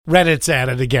Reddit's at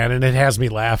it again, and it has me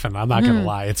laughing. I'm not going to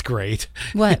lie. It's great.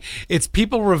 What? It's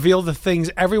people reveal the things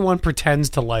everyone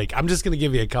pretends to like. I'm just going to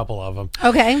give you a couple of them.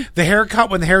 Okay. The haircut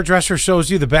when the hairdresser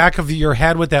shows you the back of your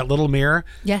head with that little mirror.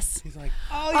 Yes. He's like,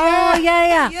 oh,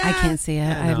 yeah. I can't see it.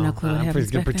 I have no clue what happens.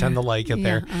 He's going to pretend to like it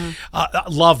Yeah, there.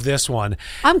 Love this one.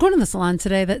 I'm going to the salon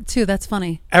today, too. That's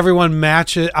funny. Everyone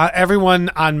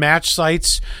on match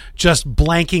sites just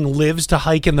blanking lives to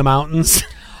hike in the mountains.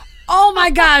 Oh my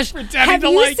gosh. Pretending to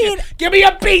like it. Give me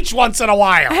a beach once in a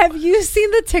while. Have you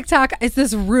seen the TikTok? It's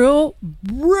this real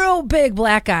big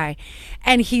black guy.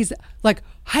 And he's like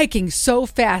hiking so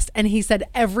fast. And he said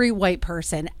every white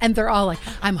person. And they're all like,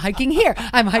 I'm hiking here.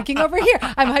 I'm hiking over here.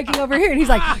 I'm hiking over here. And he's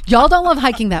like, y'all don't love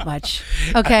hiking that much.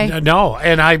 Okay. No.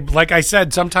 And like I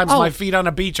said, sometimes my feet on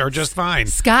a beach are just fine.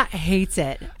 Scott hates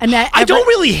it. And I don't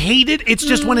really hate it. It's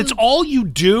just when it's all you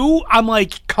do, I'm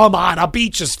like, come on, a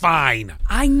beach is fine.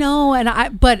 I know.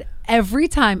 But every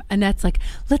time Annette's like,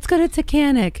 let's go to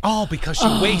Titanic. Oh, because she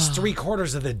wastes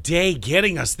 3/4 of the day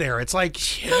getting us there. It's like,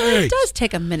 shit. It does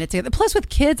take a minute to get there. Plus with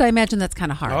kids, I imagine that's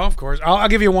kind of hard. Oh, of course. I'll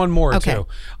give you one more, Okay. too.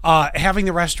 Having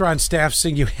the restaurant staff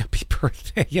sing you happy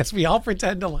birthday. Yes, we all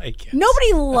pretend to like it.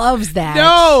 Nobody loves that.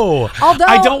 No. Although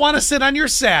I don't want to sit on your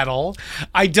saddle.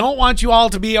 I don't want you all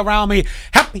to be around me.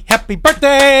 Happy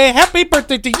birthday. Happy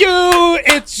birthday to you.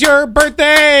 It's your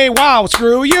birthday. Wow,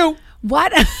 screw you.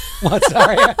 What? What?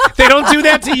 Sorry. They don't do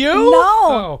that to you? No.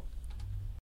 Oh.